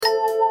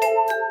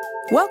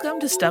Welcome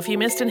to Stuff You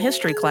Missed in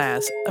History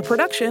Class, a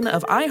production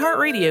of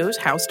iHeartRadio's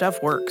How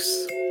Stuff Works.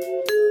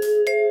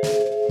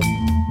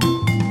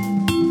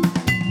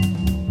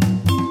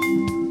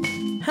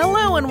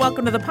 Hello and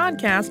welcome to the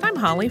podcast. I'm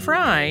Holly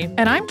Fry.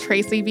 And I'm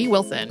Tracy V.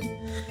 Wilson.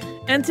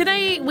 And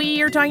today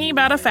we are talking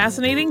about a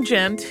fascinating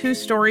gent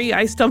whose story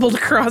I stumbled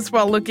across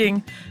while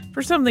looking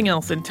for something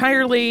else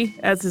entirely.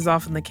 As is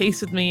often the case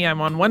with me,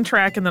 I'm on one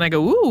track and then I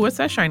go, ooh, what's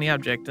that shiny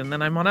object? And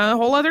then I'm on a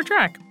whole other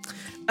track.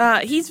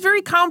 He's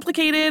very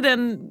complicated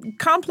and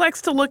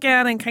complex to look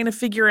at and kind of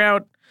figure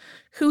out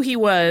who he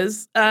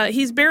was.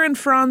 He's Baron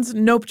Franz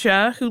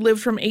Nopcsa, who lived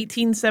from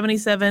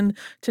 1877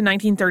 to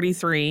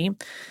 1933.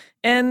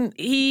 And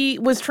he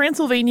was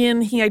Transylvanian.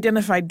 He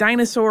identified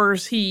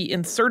dinosaurs. He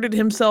inserted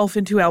himself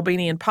into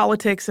Albanian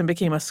politics and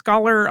became a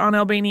scholar on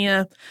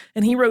Albania.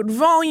 And he wrote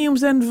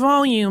volumes and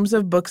volumes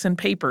of books and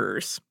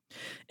papers.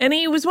 And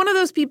he was one of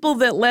those people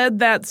that led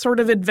that sort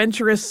of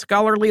adventurous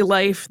scholarly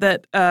life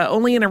that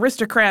only an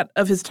aristocrat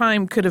of his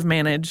time could have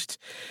managed.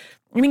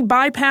 And he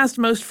bypassed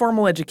most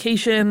formal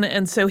education,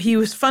 and so he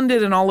was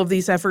funded in all of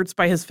these efforts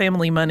by his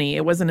family money.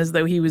 It wasn't as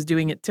though he was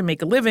doing it to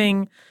make a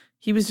living.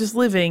 He was just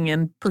living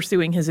and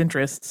pursuing his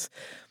interests.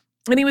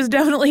 And he was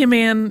definitely a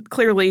man,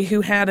 clearly,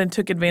 who had and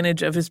took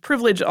advantage of his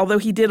privilege, although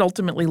he did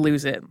ultimately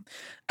lose it.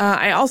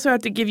 I also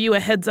have to give you a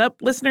heads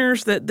up,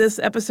 listeners, that this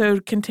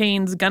episode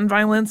contains gun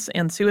violence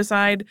and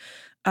suicide.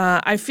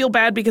 I feel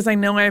bad because I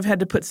know I've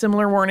had to put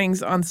similar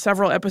warnings on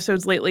several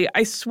episodes lately.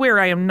 I swear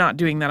I am not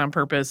doing that on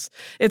purpose.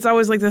 It's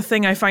always like the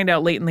thing I find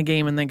out late in the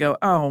game and then go,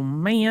 oh,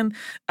 man.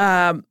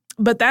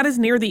 But that is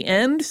near the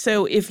end,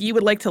 so if you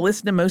would like to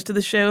listen to most of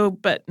the show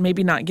but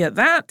maybe not get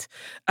that,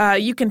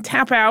 you can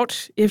tap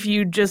out if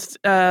you just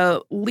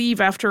leave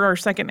after our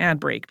second ad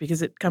break,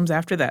 because it comes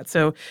after that.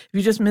 So if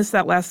you just missed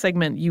that last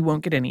segment, you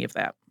won't get any of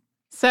that.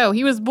 So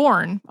he was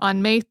born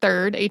on May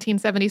 3rd,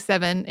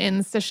 1877 in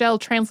Sechel,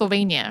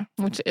 Transylvania,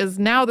 which is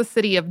now the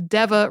city of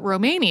Deva,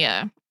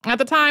 Romania. At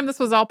the time, this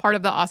was all part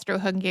of the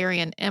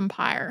Austro-Hungarian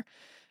Empire.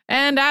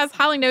 And as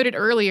Holly noted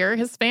earlier,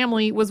 his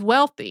family was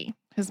wealthy.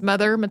 His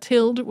mother,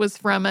 Mathilde, was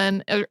from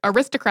an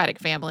aristocratic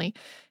family.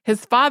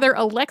 His father,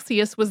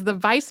 Alexius, was the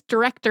vice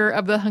director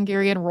of the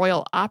Hungarian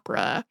Royal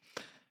Opera.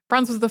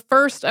 Franz was the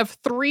first of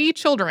 3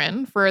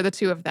 children for the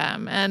two of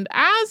them. And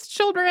as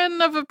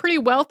children of a pretty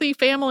wealthy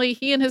family,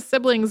 he and his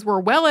siblings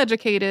were well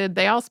educated.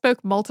 They all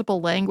spoke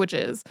multiple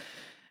languages.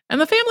 And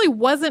the family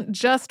wasn't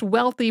just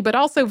wealthy, but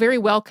also very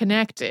well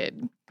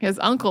connected. His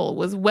uncle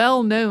was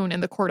well known in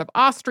the court of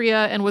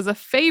Austria and was a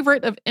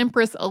favorite of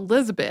Empress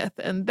Elizabeth.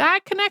 And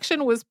that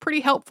connection was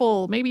pretty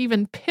helpful, maybe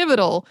even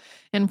pivotal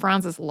in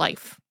Franz's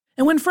life.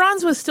 And when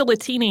Franz was still a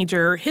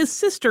teenager, his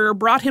sister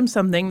brought him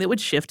something that would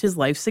shift his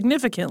life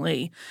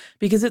significantly,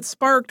 because it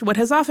sparked what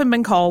has often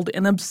been called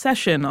an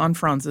obsession on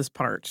Franz's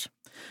part.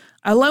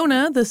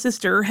 Ilona, the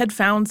sister, had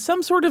found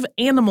some sort of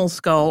animal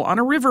skull on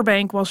a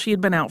riverbank while she had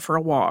been out for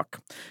a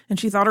walk, and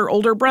she thought her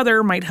older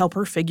brother might help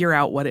her figure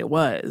out what it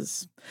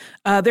was.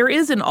 There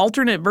is an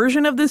alternate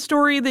version of this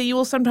story that you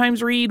will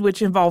sometimes read,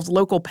 which involves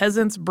local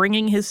peasants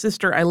bringing his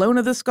sister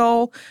Ilona the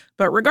skull,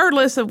 but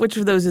regardless of which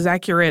of those is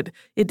accurate,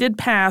 it did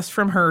pass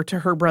from her to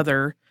her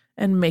brother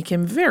and make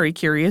him very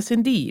curious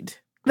indeed.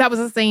 That was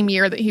the same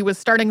year that he was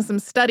starting some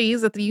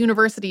studies at the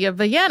University of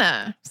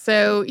Vienna.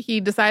 So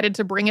he decided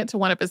to bring it to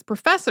one of his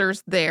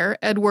professors there,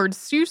 Edward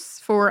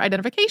Seuss, for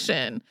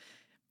identification.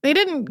 They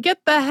didn't get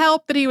the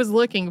help that he was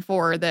looking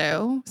for,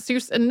 though.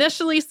 Seuss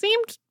initially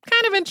seemed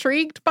kind of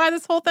intrigued by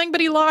this whole thing,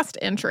 but he lost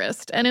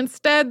interest. And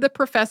instead, the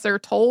professor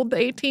told the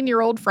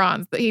 18-year-old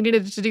Franz that he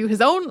needed to do his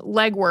own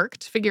legwork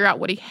to figure out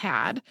what he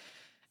had.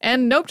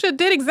 And Nopcsa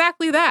did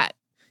exactly that.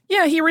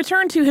 Yeah, he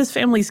returned to his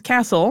family's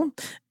castle,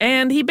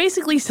 and he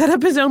basically set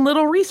up his own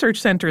little research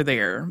center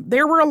there.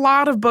 There were a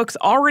lot of books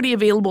already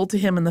available to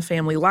him in the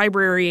family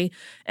library,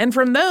 and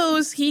from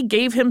those, he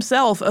gave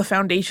himself a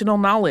foundational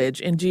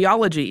knowledge in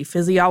geology,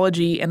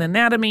 physiology, and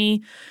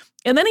anatomy.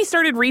 And then he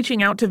started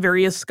reaching out to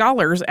various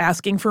scholars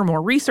asking for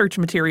more research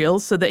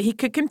materials so that he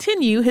could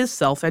continue his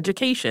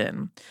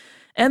self-education.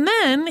 And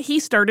then he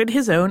started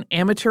his own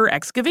amateur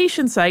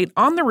excavation site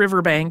on the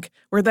riverbank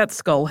where that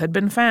skull had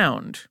been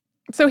found.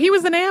 So he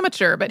was an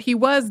amateur, but he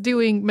was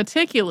doing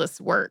meticulous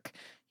work.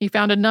 He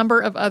found a number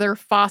of other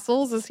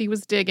fossils as he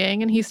was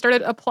digging, and he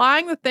started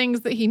applying the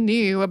things that he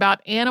knew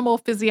about animal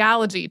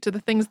physiology to the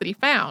things that he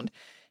found.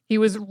 He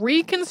was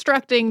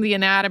reconstructing the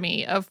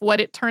anatomy of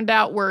what it turned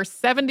out were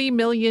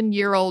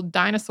 70-million-year-old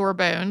dinosaur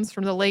bones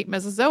from the late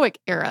Mesozoic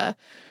era.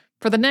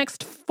 For the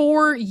next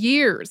 4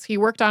 years, he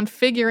worked on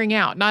figuring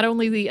out not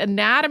only the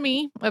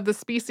anatomy of the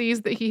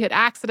species that he had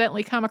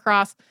accidentally come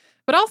across,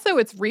 but also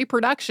its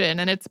reproduction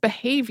and its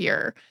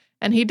behavior.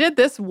 And he did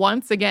this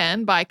once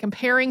again by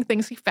comparing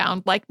things he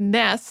found, like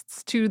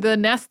nests, to the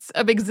nests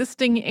of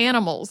existing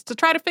animals to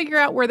try to figure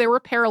out where there were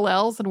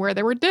parallels and where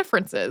there were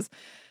differences.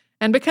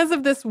 And because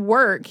of this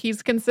work,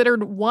 he's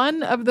considered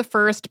one of the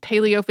first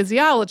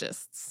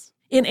paleophysiologists.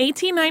 In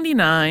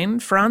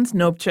 1899, Franz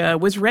Nopcsa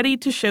was ready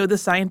to show the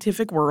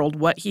scientific world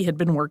what he had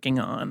been working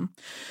on.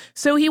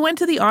 So he went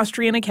to the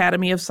Austrian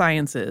Academy of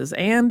Sciences,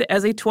 and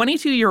as a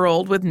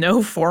 22-year-old with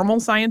no formal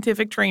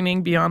scientific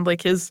training beyond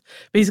his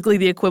basically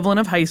the equivalent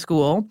of high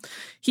school,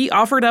 he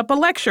offered up a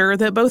lecture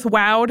that both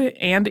wowed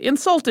and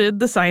insulted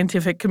the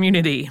scientific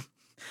community.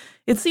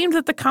 It seemed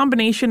that the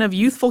combination of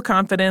youthful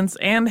confidence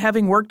and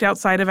having worked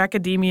outside of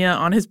academia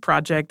on his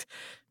project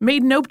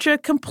made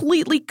Nopcsa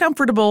completely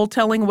comfortable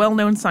telling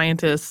well-known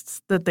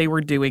scientists that they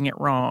were doing it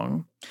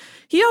wrong.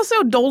 He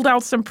also doled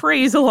out some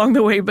praise along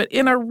the way, but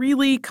in a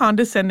really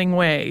condescending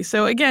way.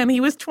 So again, he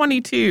was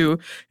 22,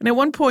 and at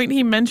one point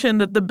he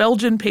mentioned that the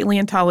Belgian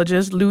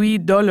paleontologist Louis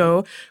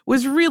Dollo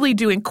was really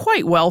doing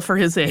quite well for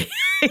his age.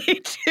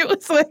 It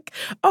was like,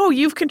 oh,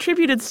 you've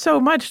contributed so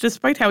much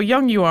despite how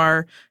young you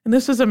are. And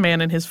this was a man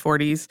in his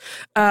 40s.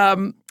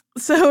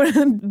 So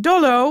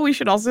Dollo, we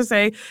should also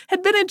say,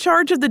 had been in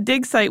charge of the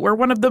dig site where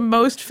one of the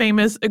most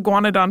famous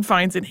iguanodon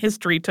finds in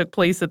history took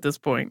place at this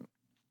point.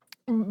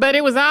 But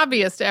it was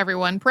obvious to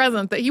everyone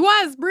present that he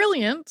was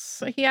brilliant.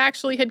 He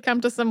actually had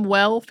come to some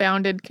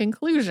well-founded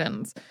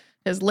conclusions.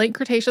 His late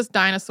Cretaceous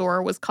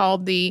dinosaur was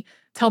called the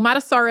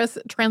Telmatosaurus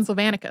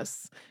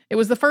transylvanicus. It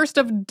was the first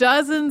of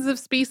dozens of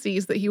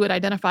species that he would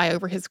identify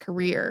over his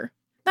career.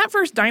 That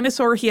first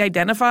dinosaur he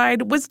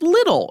identified was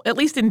little, at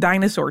least in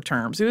dinosaur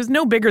terms. It was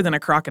no bigger than a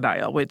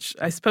crocodile, which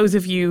I suppose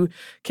if you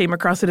came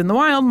across it in the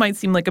wild might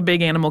seem like a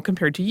big animal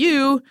compared to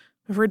you.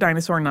 For a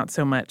dinosaur, not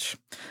so much.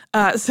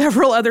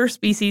 Several other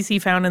species he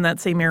found in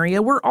that same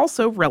area were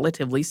also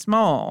relatively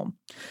small.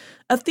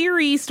 A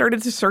theory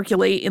started to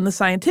circulate in the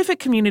scientific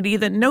community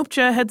that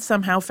Nopcsa had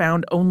somehow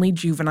found only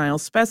juvenile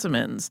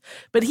specimens,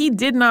 but he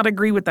did not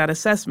agree with that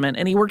assessment,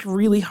 and he worked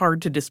really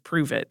hard to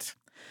disprove it.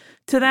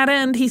 To that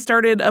end, he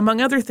started,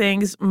 among other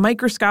things,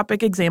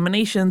 microscopic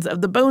examinations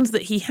of the bones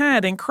that he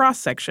had in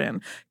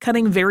cross-section,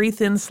 cutting very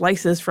thin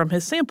slices from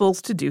his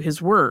samples to do his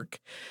work.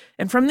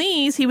 And from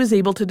these, he was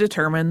able to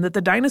determine that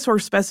the dinosaur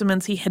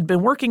specimens he had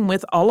been working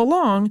with all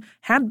along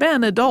had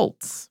been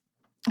adults.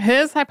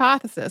 His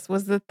hypothesis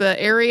was that the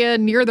area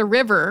near the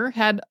river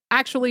had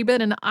actually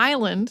been an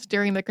island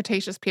during the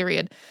Cretaceous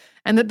period,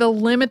 and that the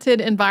limited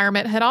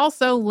environment had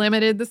also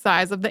limited the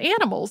size of the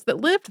animals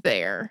that lived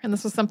there. And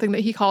this was something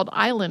that he called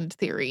island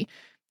theory.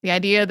 The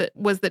idea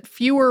that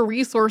fewer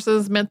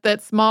resources meant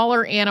that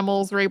smaller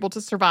animals were able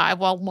to survive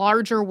while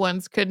larger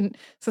ones couldn't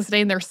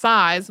sustain their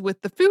size with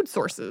the food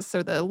sources,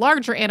 so the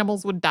larger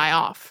animals would die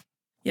off.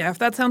 Yeah, if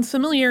that sounds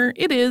familiar,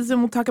 it is, and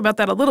we'll talk about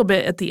that a little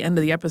bit at the end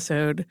of the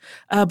episode.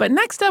 But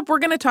next up, we're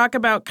going to talk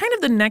about kind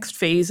of the next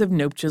phase of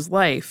Nopcsa's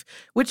life,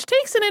 which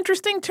takes an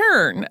interesting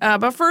turn.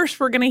 But first,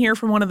 we're going to hear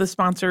from one of the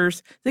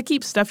sponsors that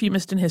keeps Stuff You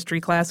Missed in History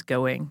class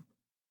going.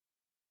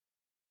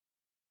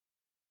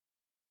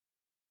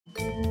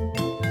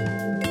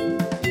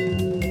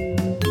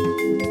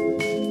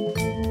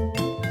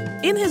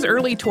 In his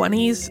early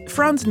 20s,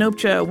 Franz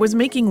Nopcsa was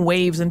making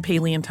waves in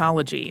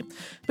paleontology,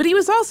 but he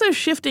was also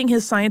shifting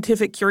his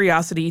scientific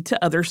curiosity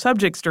to other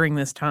subjects during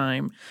this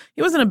time.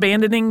 He wasn't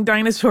abandoning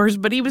dinosaurs,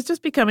 but he was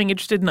just becoming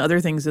interested in other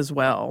things as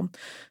well.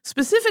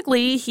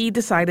 Specifically, he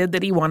decided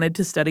that he wanted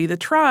to study the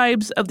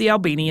tribes of the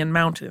Albanian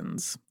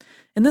mountains.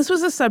 And this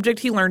was a subject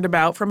he learned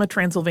about from a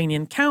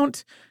Transylvanian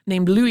count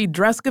named Louis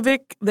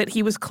Draskovic that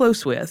he was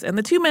close with, and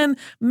the two men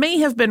may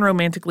have been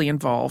romantically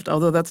involved,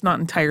 although that's not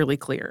entirely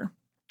clear.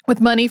 With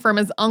money from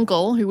his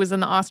uncle, who was in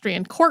the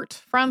Austrian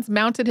court, Franz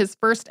mounted his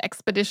first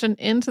expedition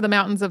into the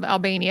mountains of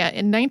Albania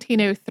in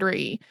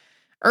 1903.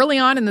 Early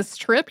on in this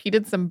trip, he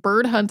did some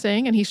bird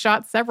hunting and he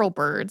shot several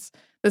birds.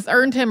 This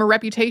earned him a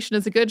reputation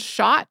as a good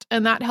shot,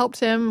 and that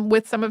helped him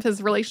with some of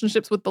his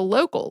relationships with the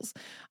locals.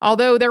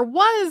 Although there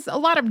was a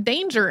lot of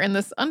danger in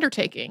this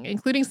undertaking,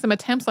 including some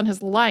attempts on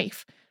his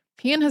life.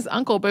 He and his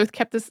uncle both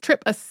kept this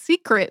trip a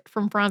secret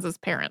from Franz's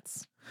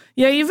parents.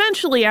 Yeah,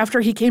 eventually,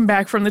 after he came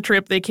back from the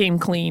trip, they came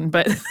clean,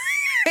 but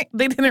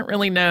they didn't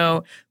really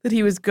know that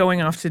he was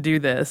going off to do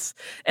this.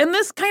 And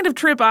this kind of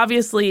trip,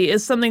 obviously,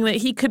 is something that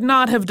he could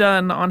not have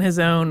done on his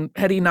own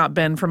had he not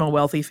been from a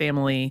wealthy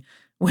family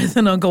with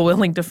an uncle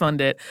willing to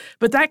fund it.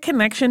 But that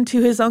connection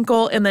to his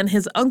uncle and then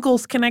his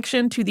uncle's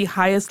connection to the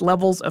highest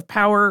levels of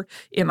power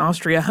in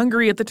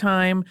Austria-Hungary at the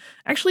time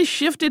actually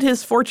shifted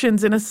his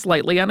fortunes in a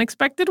slightly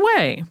unexpected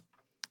way.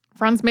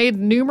 Franz made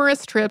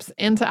numerous trips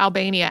into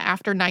Albania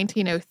after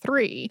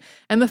 1903,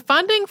 and the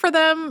funding for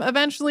them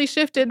eventually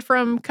shifted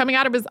from coming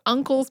out of his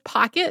uncle's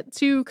pocket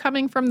to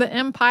coming from the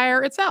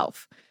empire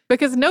itself,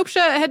 because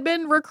Nopcsa had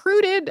been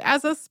recruited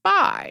as a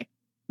spy.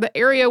 The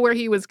area where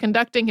he was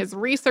conducting his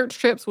research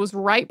trips was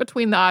right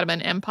between the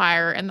Ottoman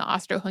Empire and the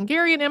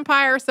Austro-Hungarian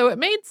Empire, so it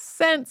made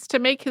sense to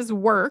make his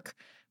work,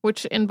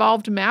 which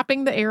involved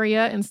mapping the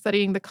area and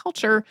studying the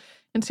culture,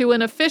 into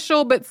an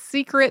official but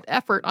secret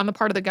effort on the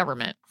part of the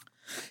government.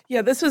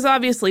 Yeah, this was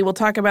obviously, we'll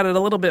talk about it a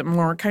little bit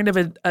more, kind of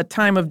a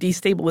time of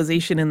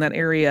destabilization in that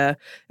area.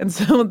 And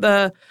so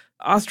the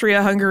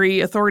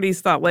Austria-Hungary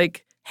authorities thought,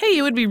 hey,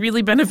 it would be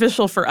really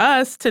beneficial for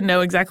us to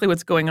know exactly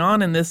what's going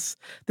on in this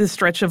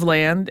stretch of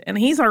land. And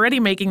he's already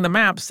making the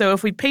map. So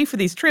if we pay for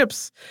these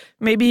trips,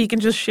 maybe he can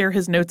just share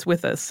his notes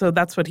with us. So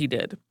that's what he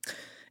did.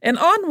 And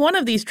on one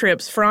of these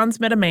trips, Franz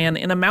met a man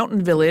in a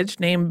mountain village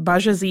named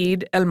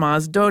Bajazid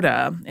Elmaz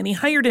Doda, and he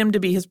hired him to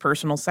be his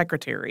personal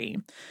secretary.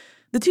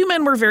 The two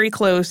men were very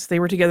close. They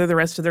were together the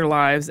rest of their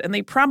lives, and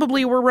they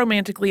probably were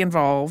romantically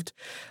involved.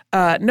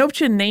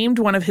 Nopcsa named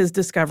one of his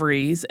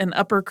discoveries, an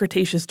Upper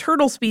Cretaceous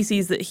turtle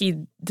species that he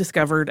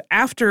discovered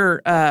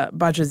after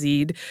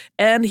Bajazid,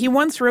 and he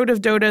once wrote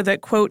of Doda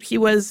that, quote, he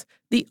was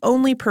the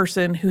only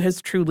person who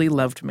has truly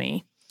loved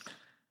me.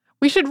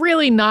 We should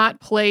really not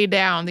play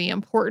down the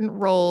important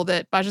role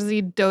that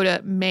Bajazid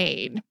Doda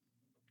made.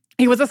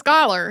 He was a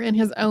scholar in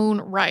his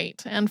own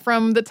right, and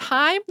from the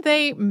time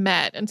they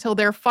met until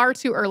their far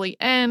too early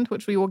end,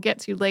 which we will get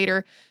to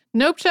later,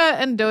 Nopcsa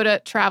and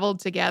Doda traveled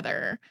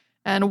together.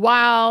 And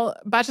while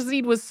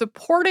Bajazid was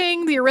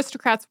supporting the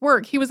aristocrat's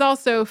work, he was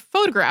also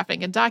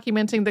photographing and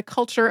documenting the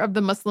culture of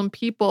the Muslim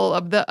people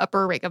of the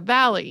Upper Reka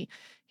Valley.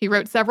 He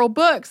wrote several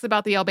books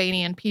about the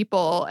Albanian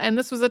people, and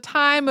this was a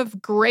time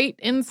of great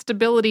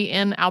instability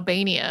in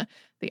Albania.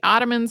 The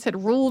Ottomans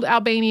had ruled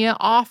Albania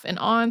off and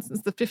on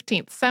since the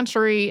 15th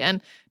century,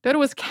 and Doda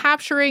was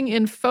capturing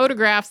in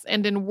photographs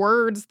and in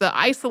words the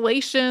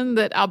isolation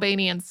that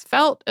Albanians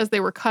felt as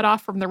they were cut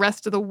off from the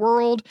rest of the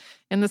world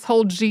in this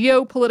whole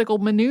geopolitical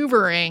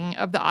maneuvering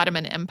of the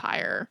Ottoman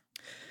Empire.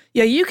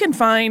 Yeah, you can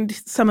find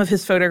some of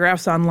his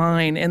photographs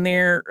online, and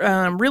they're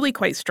really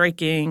quite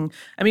striking.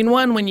 I mean,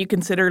 one, when you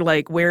consider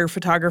like where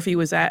photography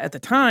was at the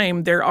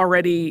time, they're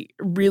already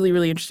really,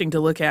 really interesting to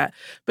look at.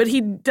 But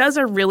he does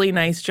a really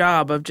nice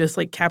job of just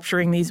like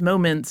capturing these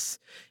moments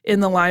in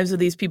the lives of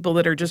these people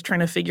that are just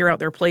trying to figure out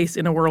their place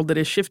in a world that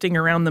is shifting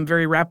around them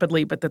very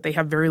rapidly, but that they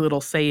have very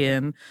little say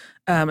in.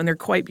 And they're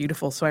quite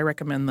beautiful, so I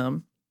recommend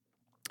them.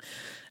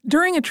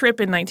 During a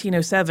trip in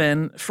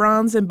 1907,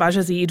 Franz and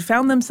Bajazid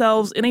found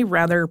themselves in a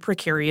rather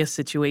precarious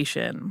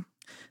situation.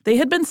 They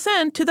had been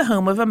sent to the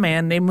home of a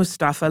man named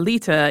Mustafa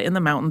Lita in the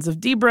mountains of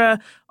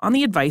Dibra on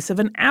the advice of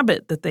an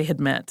abbot that they had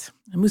met.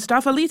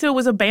 Mustafa Lita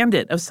was a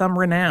bandit of some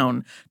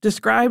renown,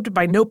 described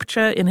by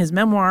Nopcsa in his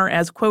memoir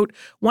as, quote,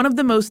 one of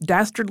the most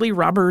dastardly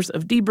robbers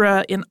of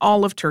Dibra in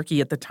all of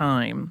Turkey at the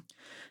time.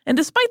 And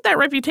despite that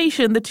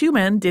reputation, the two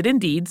men did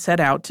indeed set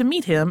out to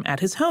meet him at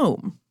his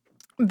home.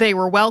 They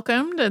were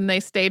welcomed, and they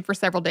stayed for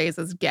several days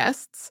as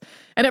guests.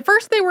 And at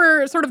first, they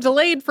were sort of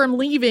delayed from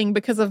leaving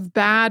because of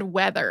bad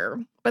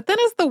weather. But then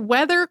as the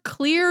weather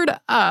cleared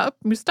up,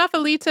 Mustafa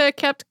Lita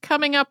kept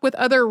coming up with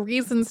other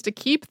reasons to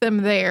keep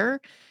them there.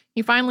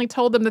 He finally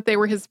told them that they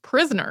were his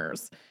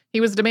prisoners.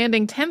 He was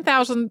demanding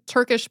 10,000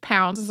 Turkish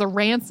pounds as a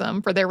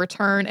ransom for their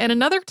return, and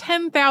another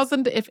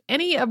 10,000 if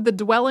any of the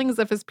dwellings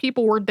of his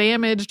people were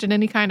damaged in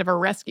any kind of a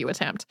rescue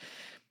attempt.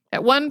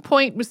 At one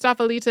point,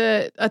 Mustafa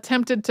Lita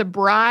attempted to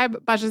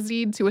bribe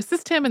Bajazid to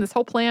assist him in this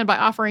whole plan by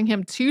offering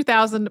him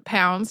 2,000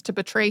 pounds to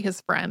betray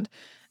his friend.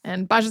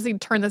 And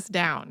Bajazid turned this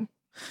down.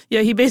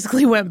 Yeah, he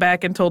basically went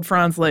back and told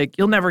Franz, like,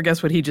 you'll never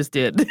guess what he just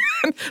did.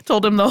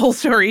 Told him the whole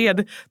story,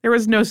 and there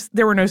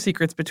were no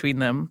secrets between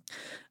them.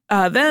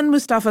 Then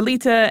Mustafa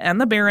Lita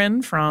and the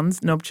Baron,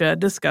 Franz Nopcsa,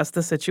 discussed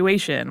the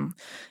situation.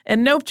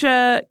 And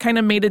Nopcsa kind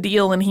of made a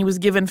deal, and he was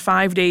given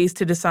 5 days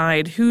to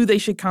decide who they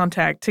should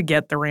contact to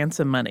get the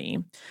ransom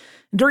money.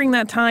 During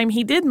that time,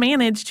 he did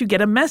manage to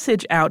get a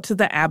message out to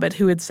the abbot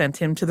who had sent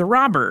him to the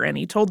robber, and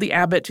he told the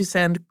abbot to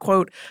send,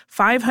 quote,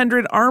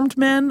 500 armed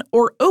men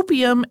or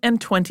opium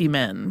and 20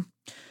 men.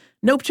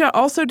 Nopcsa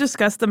also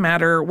discussed the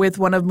matter with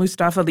one of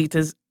Mustafa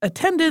Lita's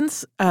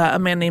attendants, a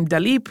man named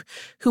Dalip,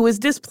 who was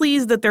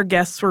displeased that their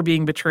guests were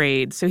being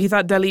betrayed. So he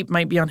thought Dalip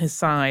might be on his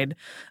side.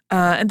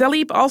 And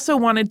Dalip also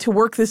wanted to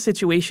work this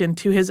situation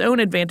to his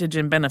own advantage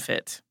and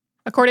benefit.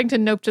 According to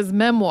Nopcsa's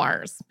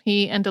memoirs,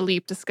 he and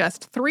Dalip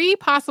discussed 3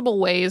 possible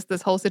ways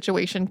this whole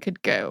situation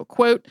could go.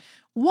 Quote,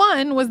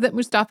 one was that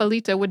Mustafa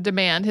Lita would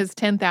demand his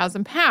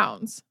 10,000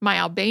 pounds. My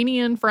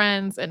Albanian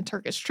friends and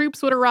Turkish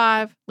troops would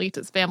arrive,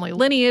 Lita's family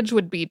lineage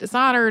would be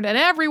dishonored, and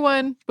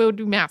everyone would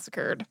be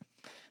massacred.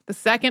 The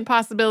second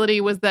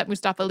possibility was that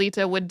Mustafa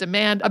Lita would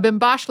demand a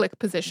bimbashlik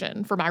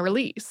position for my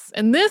release.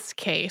 In this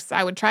case,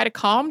 I would try to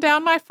calm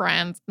down my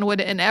friends and would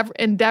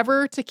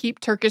endeavor to keep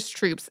Turkish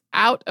troops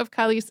out of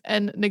Kalis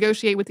and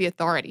negotiate with the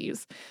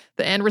authorities.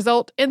 The end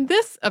result in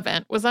this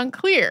event was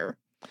unclear.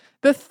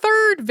 The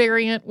third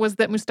variant was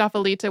that Mustafa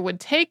Lita would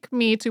take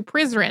me to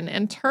Prizren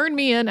and turn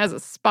me in as a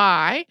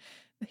spy.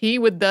 He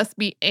would thus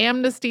be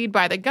amnestied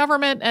by the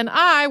government, and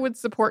I would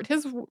support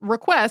his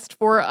request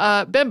for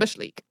a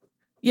bimbashlik.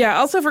 Yeah,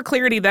 also for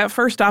clarity, that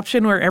first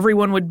option where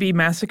everyone would be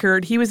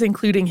massacred, he was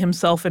including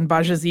himself and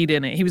Bajazid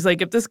in it. He was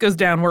like, if this goes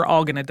down, we're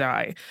all going to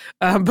die.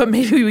 But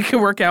maybe we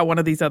can work out one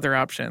of these other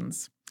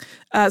options.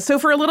 So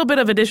for a little bit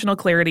of additional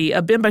clarity,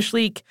 a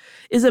bimbashlik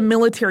is a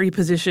military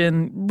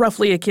position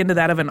roughly akin to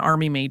that of an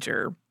army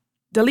major.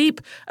 Dalip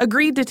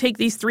agreed to take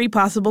these three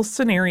possible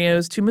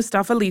scenarios to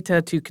Mustafa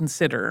Lita to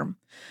consider.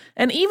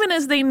 And even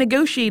as they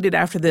negotiated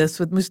after this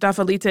with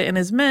Mustafa Lita and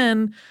his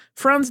men,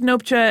 Franz,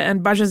 Nopcsa,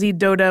 and Bajazid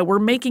Doda were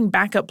making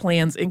backup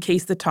plans in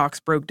case the talks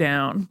broke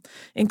down,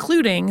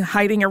 including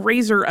hiding a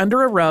razor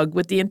under a rug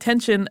with the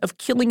intention of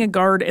killing a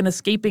guard and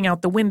escaping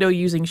out the window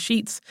using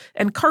sheets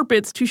and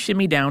carpets to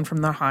shimmy down from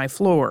the high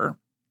floor.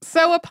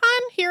 So upon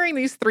hearing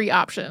these three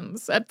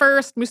options, at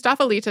first,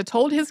 Mustafa Lita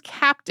told his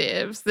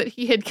captives that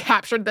he had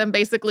captured them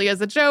basically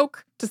as a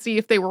joke to see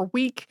if they were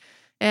weak,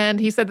 and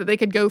he said that they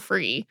could go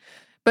free.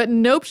 But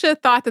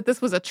Nopcsa thought that this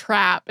was a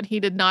trap, and he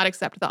did not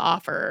accept the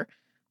offer.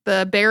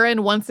 The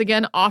Baron once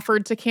again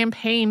offered to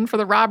campaign for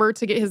the robber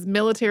to get his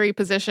military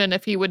position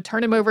if he would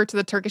turn him over to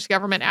the Turkish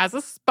government as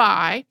a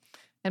spy,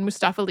 and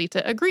Mustafa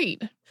Lita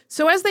agreed.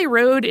 So as they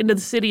rode into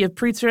the city of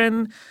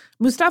Prizren,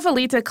 Mustafa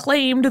Lita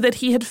claimed that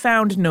he had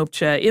found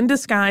Nopcsa in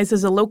disguise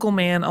as a local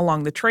man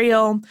along the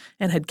trail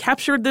and had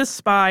captured this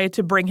spy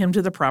to bring him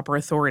to the proper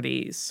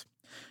authorities.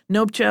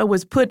 Nopcsa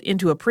was put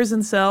into a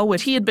prison cell,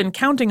 which he had been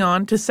counting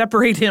on to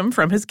separate him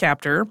from his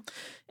captor.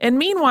 And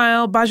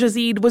meanwhile,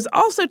 Bajazid was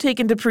also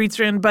taken to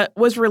Prizren, but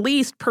was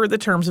released per the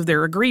terms of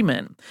their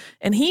agreement.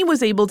 And he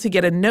was able to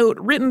get a note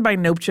written by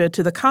Nopcsa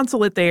to the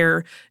consulate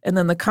there, and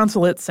then the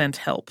consulate sent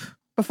help.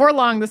 Before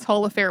long, this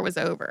whole affair was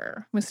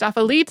over.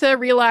 Mustafa Lita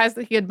realized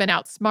that he had been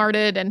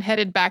outsmarted and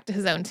headed back to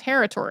his own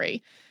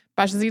territory.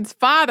 Bajazid's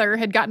father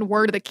had gotten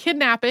word of the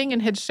kidnapping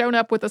and had shown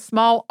up with a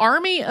small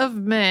army of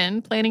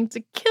men planning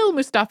to kill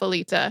Mustafa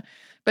Lita,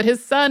 but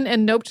his son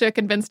and Nopcsa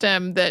convinced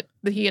him that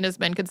he and his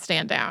men could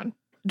stand down.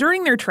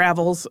 During their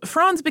travels,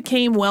 Franz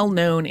became well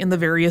known in the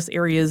various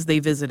areas they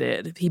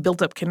visited. He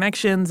built up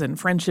connections and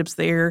friendships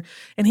there,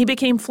 and he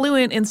became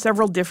fluent in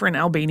several different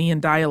Albanian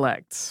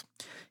dialects.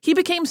 He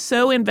became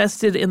so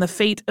invested in the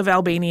fate of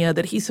Albania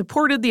that he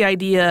supported the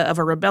idea of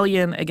a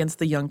rebellion against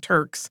the Young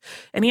Turks,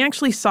 and he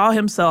actually saw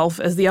himself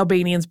as the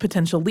Albanians'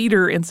 potential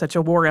leader in such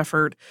a war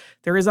effort.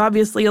 There is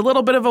obviously a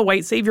little bit of a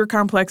white savior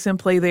complex in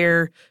play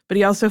there, but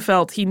he also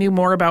felt he knew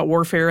more about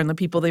warfare and the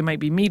people they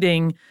might be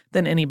meeting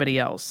than anybody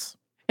else.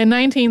 In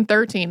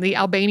 1913, the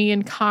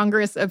Albanian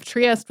Congress of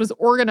Trieste was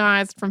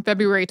organized from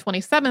February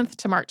 27th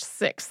to March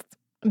 6th.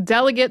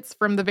 Delegates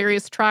from the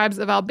various tribes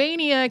of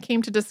Albania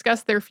came to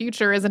discuss their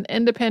future as an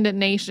independent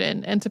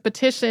nation and to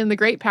petition the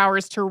great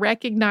powers to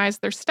recognize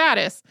their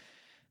status.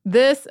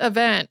 This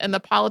event and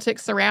the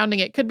politics surrounding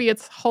it could be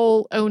its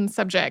whole own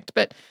subject,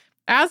 but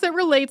as it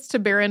relates to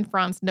Baron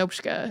Franz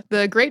Nopcsa,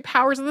 the great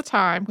powers of the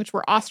time, which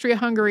were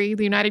Austria-Hungary,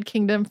 the United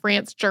Kingdom,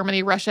 France,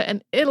 Germany, Russia,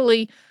 and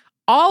Italy,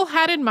 all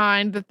had in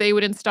mind that they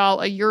would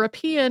install a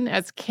European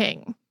as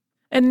king.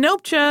 And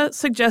Nopcsa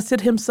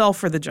suggested himself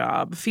for the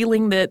job,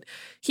 feeling that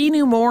he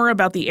knew more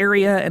about the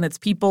area and its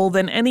people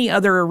than any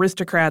other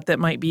aristocrat that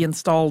might be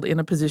installed in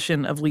a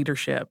position of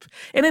leadership.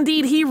 And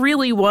indeed, he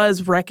really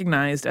was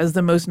recognized as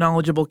the most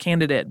knowledgeable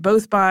candidate,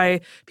 both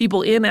by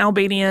people in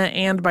Albania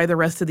and by the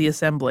rest of the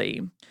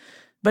assembly.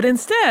 But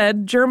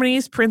instead,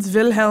 Germany's Prince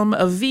Wilhelm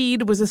of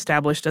Wied was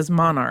established as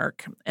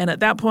monarch. And at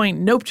that point,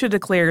 Nopcsa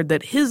declared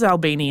that his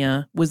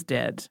Albania was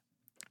dead.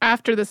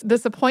 After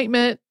this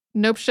appointment,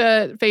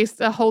 Nopcsa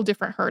faced a whole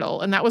different hurdle,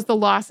 and that was the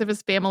loss of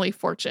his family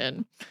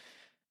fortune.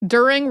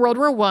 During World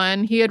War I,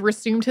 he had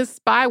resumed his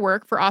spy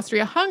work for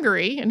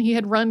Austria-Hungary, and he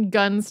had run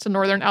guns to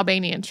northern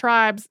Albanian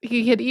tribes.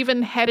 He had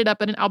even headed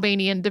up an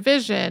Albanian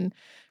division,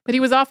 but he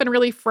was often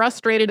really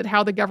frustrated at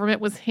how the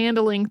government was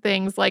handling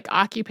things like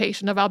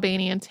occupation of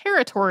Albanian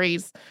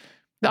territories.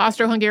 The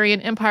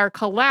Austro-Hungarian Empire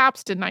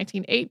collapsed in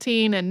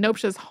 1918, and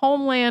Nopcsa's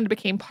homeland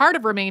became part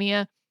of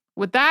Romania.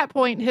 With that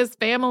point, his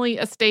family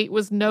estate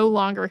was no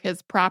longer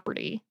his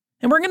property.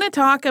 And we're going to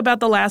talk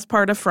about the last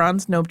part of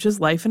Franz Nopcsa's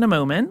life in a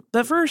moment,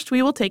 but first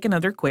we will take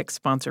another quick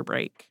sponsor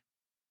break.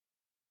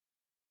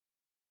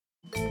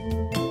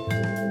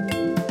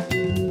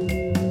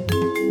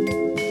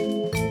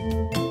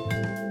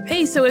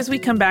 Hey, so as we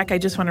come back, I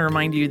just want to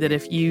remind you that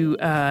if you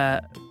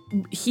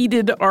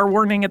heeded our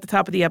warning at the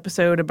top of the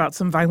episode about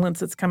some violence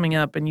that's coming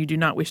up and you do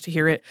not wish to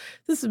hear it,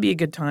 this would be a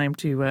good time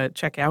to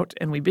check out,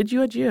 and we bid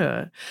you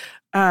adieu.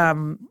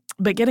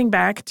 But getting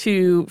back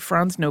to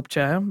Franz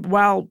Nopcsa,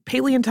 while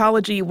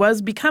paleontology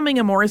was becoming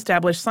a more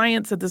established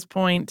science at this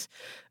point,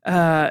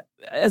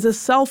 as a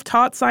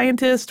self-taught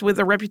scientist with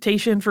a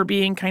reputation for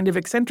being kind of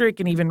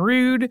eccentric and even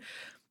rude,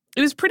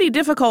 it was pretty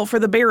difficult for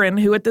the Baron,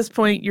 who at this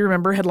point, you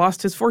remember, had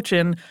lost his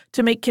fortune,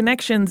 to make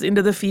connections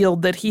into the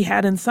field that he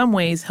had in some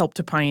ways helped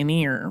to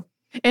pioneer.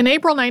 In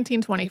April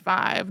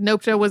 1925,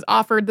 Nopcsa was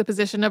offered the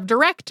position of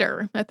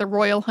director at the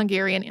Royal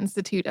Hungarian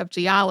Institute of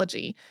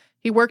Geology.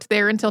 He worked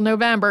there until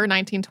November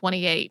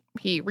 1928.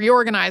 He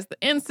reorganized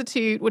the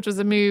institute, which was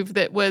a move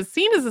that was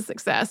seen as a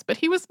success, but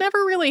he was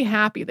never really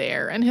happy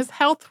there, and his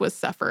health was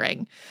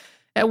suffering.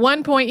 At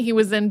one point, he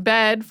was in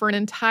bed for an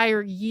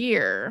entire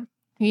year.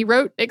 He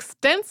wrote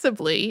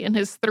extensively in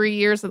his 3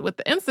 years with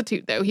the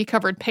institute, though. He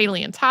covered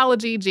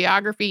paleontology,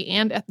 geography,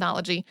 and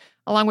ethnology,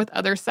 along with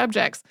other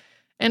subjects.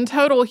 In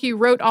total, he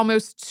wrote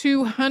almost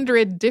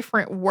 200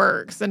 different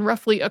works, and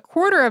roughly a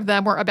quarter of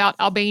them were about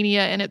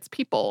Albania and its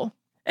people.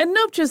 And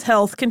Nopcsa's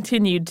health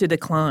continued to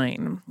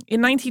decline.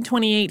 In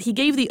 1928, he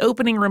gave the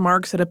opening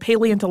remarks at a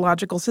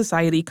Paleontological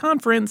Society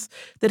conference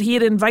that he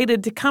had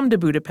invited to come to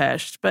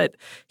Budapest, but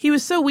he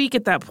was so weak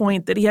at that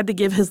point that he had to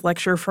give his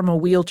lecture from a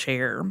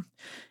wheelchair.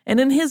 And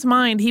in his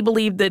mind, he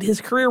believed that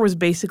his career was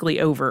basically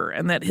over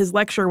and that his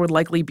lecture would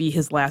likely be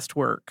his last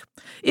work.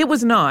 It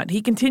was not.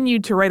 He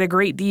continued to write a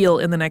great deal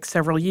in the next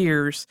several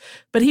years,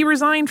 but he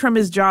resigned from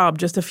his job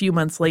just a few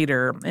months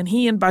later, and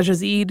he and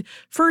Bajazid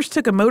first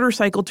took a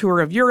motorcycle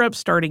tour of Europe,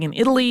 starting in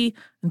Italy,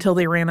 until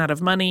they ran out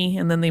of money,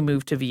 and then they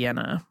moved to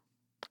Vienna.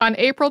 On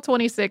April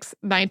 26,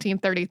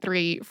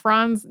 1933,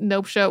 Franz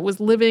Nopcsa was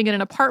living in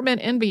an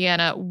apartment in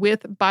Vienna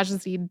with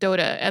Bajazid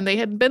Doda, and they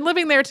had been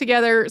living there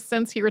together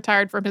since he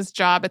retired from his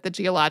job at the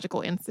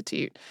Geological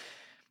Institute.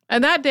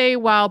 And that day,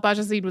 while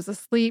Bajazid was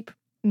asleep,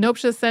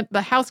 Nopcsa sent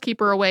the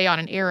housekeeper away on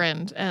an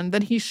errand, and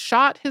then he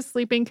shot his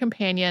sleeping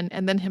companion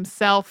and then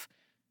himself,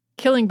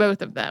 killing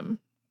both of them.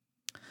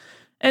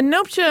 And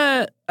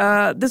Nopcsa,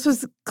 this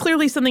was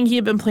clearly something he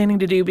had been planning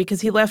to do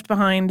because he left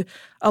behind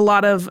a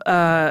lot of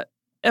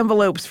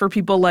envelopes for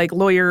people like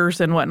lawyers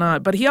and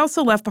whatnot, but he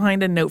also left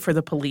behind a note for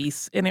the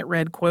police, and it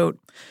read, quote,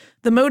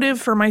 "The motive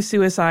for my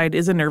suicide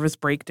is a nervous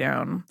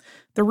breakdown.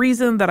 The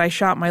reason that I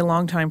shot my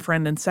longtime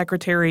friend and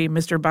secretary,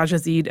 Mr.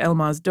 Bajazid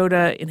Elmaz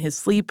Doda, in his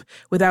sleep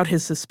without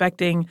his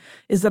suspecting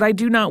is that I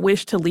do not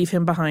wish to leave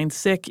him behind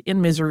sick,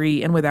 in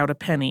misery, and without a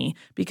penny,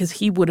 because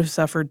he would have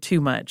suffered too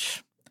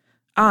much.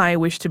 I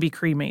wish to be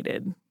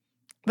cremated."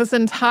 This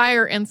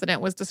entire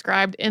incident was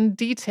described in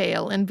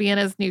detail in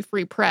Vienna's New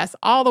Free Press,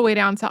 all the way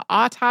down to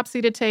autopsy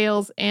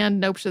details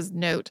and Nopcsa's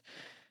note.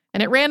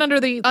 And it ran under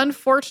the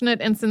unfortunate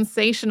and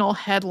sensational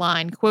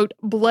headline, quote,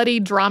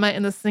 "Bloody drama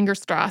in the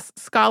Singerstrasse.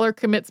 Scholar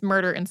commits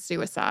murder and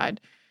suicide."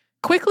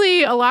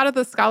 Quickly, a lot of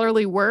the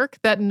scholarly work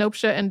that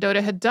Nopcsa and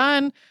Doda had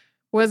done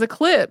was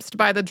eclipsed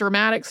by the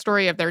dramatic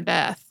story of their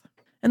death.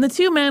 And the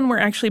two men were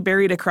actually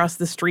buried across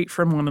the street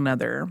from one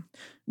another.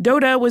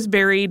 Doda was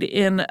buried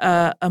in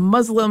a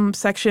Muslim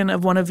section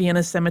of one of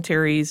Vienna's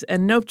cemeteries,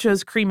 and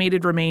Nopcsa's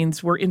cremated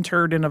remains were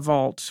interred in a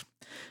vault.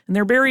 And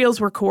their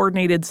burials were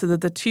coordinated so that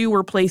the two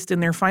were placed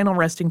in their final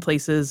resting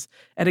places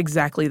at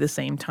exactly the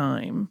same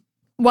time.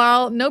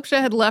 While Nopcsa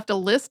had left a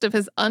list of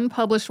his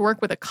unpublished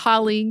work with a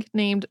colleague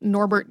named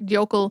Norbert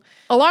Jokel,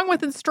 along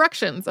with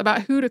instructions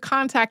about who to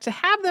contact to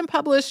have them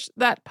published,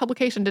 that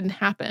publication didn't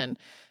happen.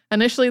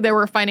 Initially, there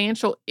were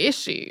financial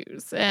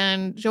issues,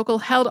 and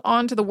Jokel held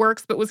on to the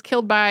works but was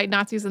killed by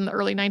Nazis in the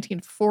early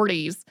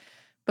 1940s.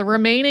 The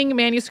remaining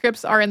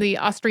manuscripts are in the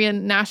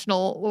Austrian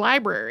National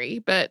Library,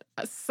 but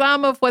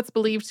some of what's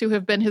believed to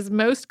have been his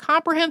most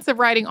comprehensive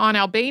writing on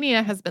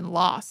Albania has been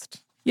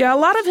lost. Yeah, a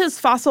lot of his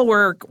fossil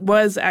work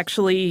was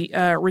actually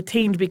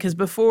retained because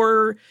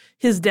before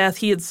his death,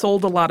 he had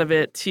sold a lot of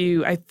it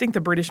to, I think, the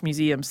British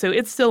Museum. So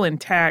it's still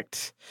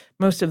intact,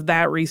 most of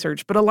that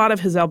research. But a lot of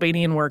his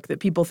Albanian work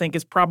that people think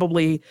is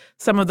probably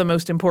some of the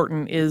most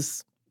important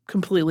is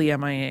completely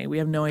MIA. We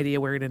have no idea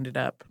where it ended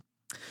up.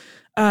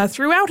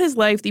 Throughout his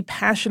life, the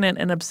passionate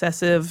and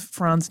obsessive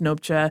Franz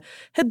Nopcsa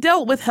had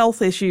dealt with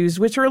health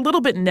issues, which are a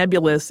little bit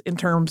nebulous in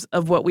terms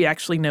of what we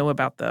actually know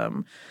about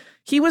them.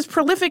 He was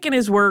prolific in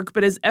his work,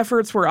 but his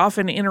efforts were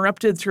often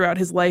interrupted throughout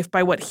his life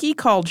by what he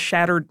called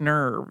shattered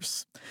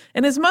nerves.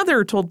 And his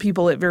mother told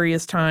people at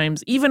various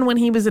times, even when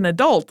he was an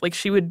adult, like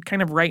she would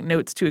kind of write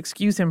notes to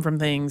excuse him from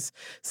things,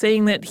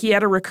 saying that he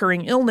had a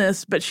recurring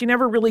illness, but she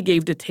never really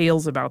gave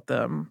details about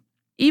them.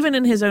 Even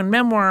in his own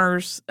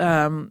memoirs,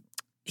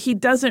 he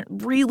doesn't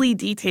really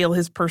detail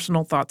his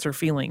personal thoughts or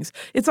feelings.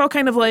 It's all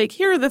kind of like,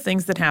 here are the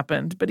things that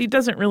happened, but he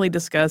doesn't really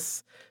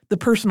discuss the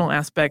personal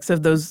aspects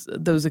of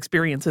those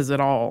experiences at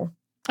all.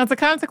 As a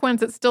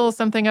consequence, it's still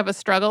something of a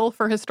struggle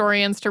for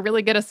historians to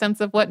really get a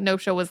sense of what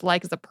Nopcsa was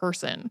like as a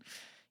person.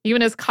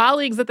 Even his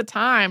colleagues at the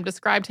time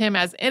described him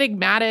as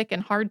enigmatic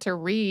and hard to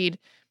read.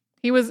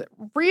 He was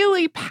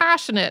really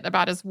passionate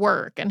about his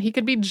work, and he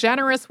could be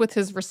generous with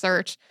his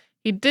research.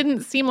 He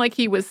didn't seem like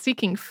he was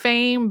seeking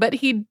fame, but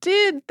he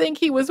did think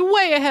he was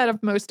way ahead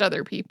of most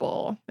other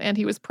people. And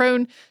he was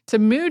prone to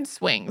mood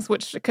swings,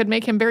 which could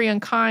make him very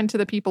unkind to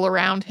the people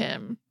around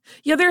him.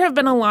 Yeah, there have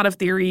been a lot of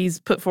theories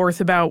put forth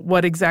about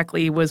what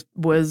exactly was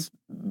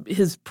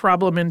his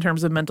problem in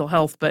terms of mental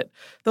health, but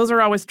those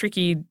are always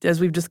tricky, as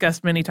we've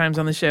discussed many times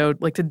on the show.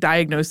 Like, to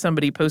diagnose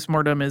somebody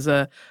postmortem is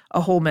a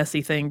whole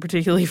messy thing,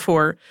 particularly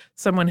for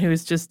someone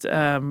who's just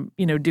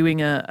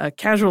doing a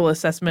casual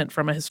assessment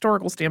from a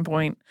historical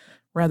standpoint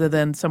rather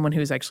than someone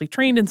who's actually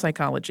trained in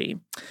psychology.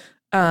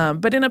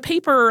 But in a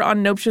paper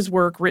on Nopcsa's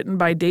work written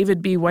by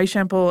David B.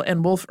 Weishampel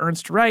and Wolf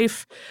Ernst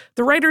Reif,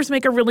 the writers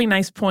make a really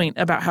nice point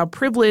about how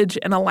privilege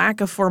and a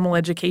lack of formal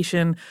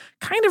education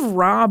kind of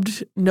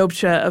robbed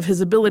Nopcsa of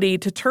his ability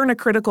to turn a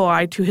critical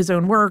eye to his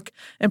own work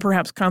and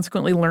perhaps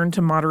consequently learn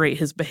to moderate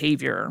his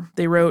behavior.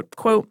 They wrote,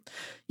 quote,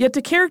 "Yet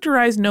to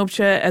characterize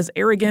Nopcsa as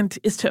arrogant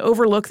is to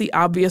overlook the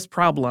obvious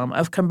problem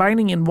of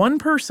combining in one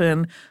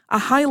person a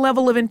high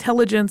level of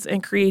intelligence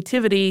and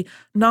creativity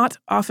not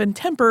often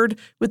tempered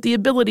with the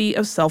ability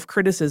of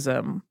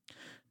self-criticism.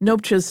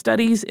 Nopcsa's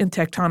studies in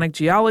tectonic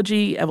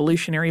geology,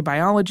 evolutionary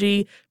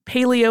biology,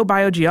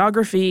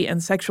 paleobiogeography,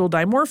 and sexual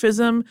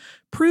dimorphism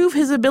prove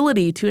his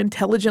ability to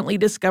intelligently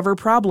discover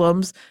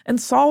problems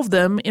and solve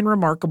them in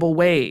remarkable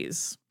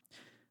ways.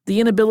 The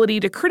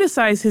inability to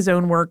criticize his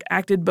own work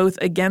acted both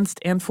against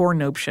and for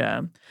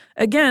Nopcsa.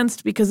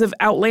 Against because of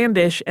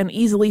outlandish and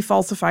easily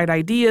falsified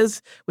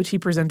ideas, which he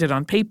presented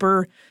on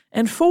paper,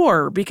 and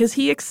for because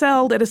he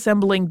excelled at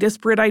assembling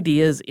disparate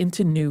ideas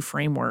into new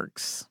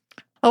frameworks.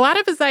 A lot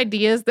of his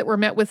ideas that were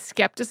met with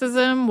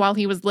skepticism while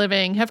he was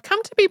living have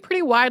come to be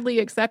pretty widely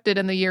accepted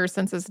in the years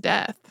since his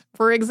death.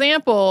 For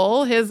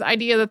example, his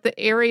idea that the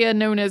area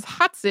known as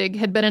Hatzig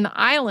had been an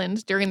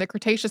island during the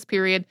Cretaceous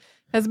period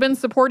has been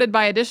supported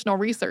by additional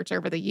research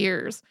over the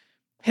years.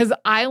 His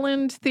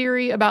island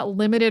theory about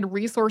limited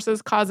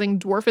resources causing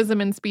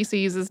dwarfism in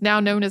species is now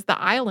known as the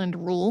island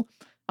rule,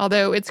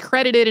 although it's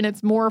credited in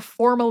its more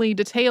formally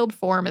detailed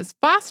form as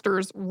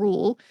Foster's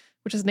rule,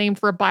 which is named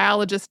for a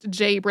biologist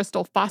J.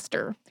 Bristol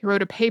Foster, who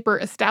wrote a paper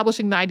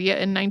establishing the idea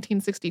in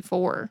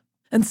 1964.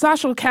 And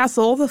Sachel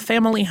Castle, the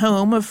family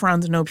home of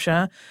Franz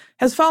Nopcsa,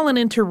 has fallen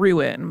into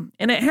ruin,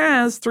 and it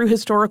has, through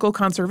historical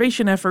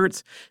conservation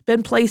efforts,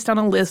 been placed on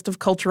a list of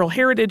cultural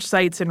heritage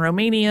sites in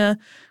Romania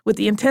with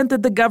the intent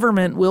that the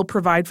government will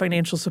provide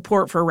financial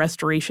support for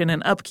restoration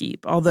and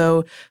upkeep,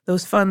 although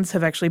those funds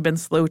have actually been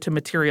slow to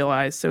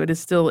materialize, so it is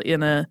still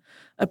in a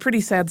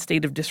pretty sad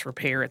state of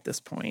disrepair at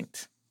this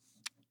point.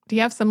 Do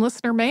you have some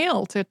listener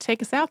mail to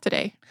take us out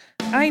today?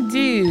 I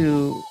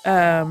do,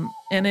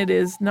 and it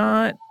is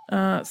not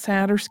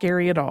sad or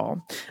scary at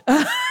all.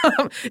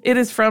 It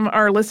is from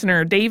our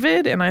listener,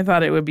 David, and I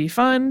thought it would be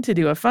fun to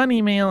do a fun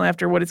email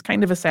after what is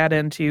kind of a sad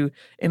end to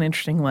an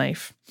interesting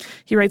life.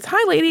 He writes,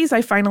 "Hi, ladies,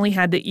 I finally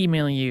had to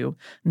email you.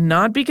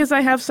 Not because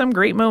I have some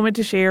great moment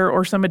to share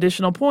or some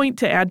additional point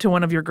to add to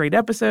one of your great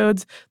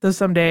episodes, though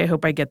someday I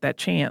hope I get that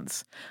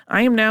chance.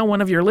 I am now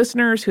one of your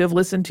listeners who have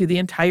listened to the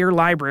entire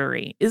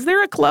library. Is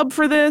there a club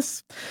for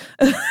this?"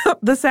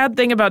 The sad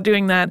thing about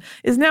doing that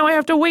is now I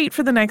have to wait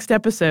for the next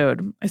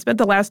episode. I spent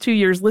the last 2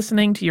 years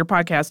listening to your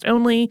podcast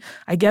only.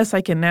 I guess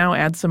I can now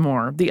add some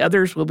more. The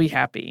others will be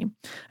happy.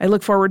 I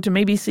look forward to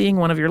maybe seeing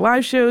one of your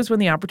live shows when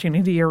the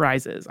opportunity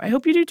arises. I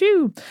hope you do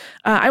too.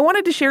 I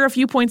wanted to share a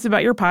few points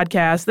about your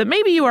podcast that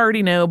maybe you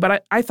already know,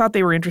 but I thought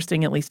they were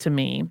interesting, at least to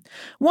me.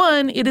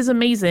 One, it is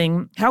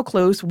amazing how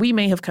close we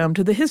may have come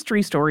to the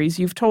history stories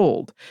you've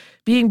told.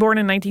 Being born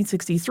in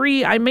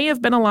 1963, I may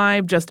have been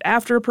alive just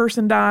after a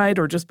person died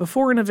or just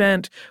before an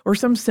event or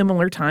some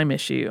similar time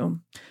issue.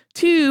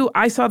 2,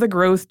 I saw the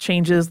growth,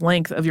 changes,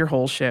 length of your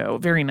whole show.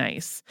 Very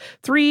nice.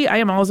 3, I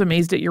am always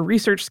amazed at your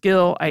research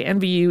skill. I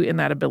envy you in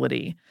that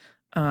ability.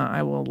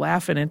 I will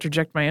laugh and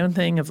interject my own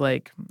thing of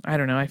I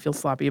don't know, I feel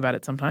sloppy about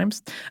it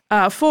sometimes.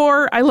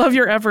 4, I love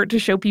your effort to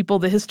show people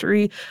the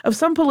history of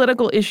some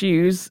political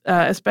issues,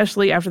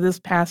 especially after this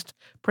past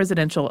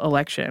presidential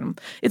election.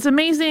 It's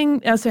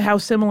amazing as to how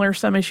similar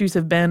some issues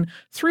have been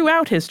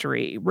throughout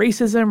history: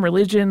 racism,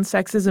 religion,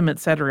 sexism,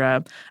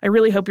 etc. I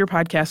really hope your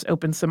podcast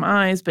opens some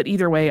eyes, but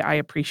either way, I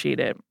appreciate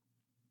it.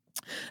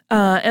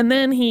 And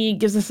then he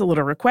gives us a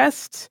little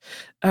request,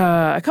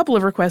 a couple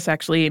of requests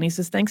actually, and he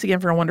says, "Thanks again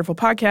for a wonderful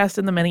podcast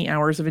and the many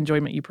hours of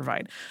enjoyment you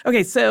provide."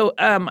 Okay, so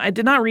I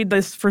did not read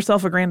this for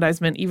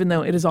self-aggrandizement, even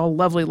though it is all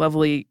lovely,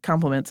 lovely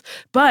compliments.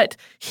 But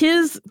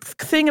his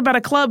thing about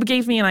a club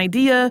gave me an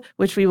idea,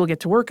 which we will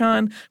get to work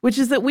on, which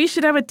is that we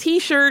should have a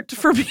T-shirt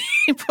for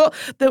people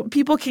that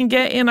people can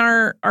get in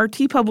our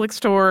TeePublic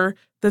store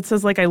that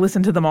says I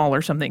listen to them all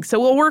or something. So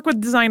we'll work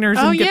with designers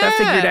and get that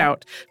figured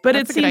out. But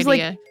it seems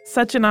like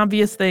such an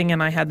obvious thing,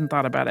 and I hadn't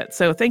thought about it.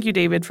 So thank you,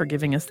 David, for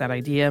giving us that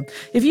idea.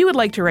 If you would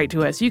like to write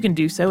to us, you can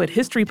do so at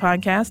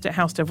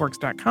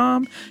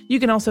historypodcast@howstuffworks.com. You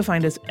can also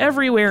find us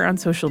everywhere on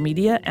social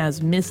media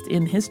as Missed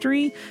in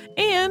History.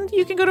 And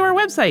you can go to our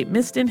website,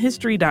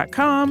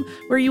 missedinhistory.com,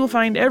 where you will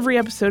find every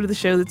episode of the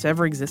show that's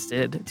ever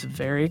existed. It's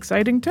very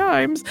exciting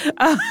times.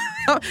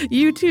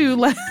 You too,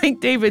 like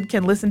David,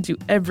 can listen to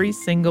every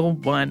single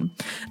one.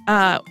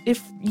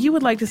 If you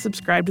would like to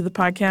subscribe to the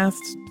podcast,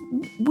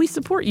 we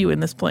support you in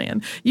this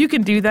plan. You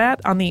can do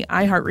that on the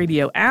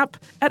iHeartRadio app,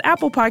 at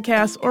Apple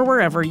Podcasts, or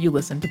wherever you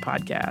listen to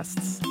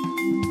podcasts.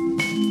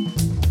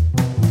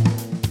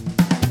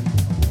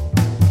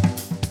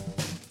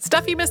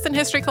 Stuff You Missed in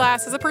History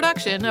Class is a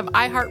production of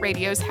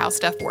iHeartRadio's How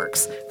Stuff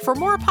Works. For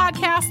more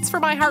podcasts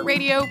from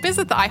iHeartRadio,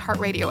 visit the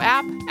iHeartRadio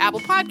app,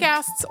 Apple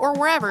Podcasts, or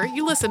wherever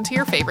you listen to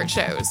your favorite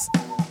shows.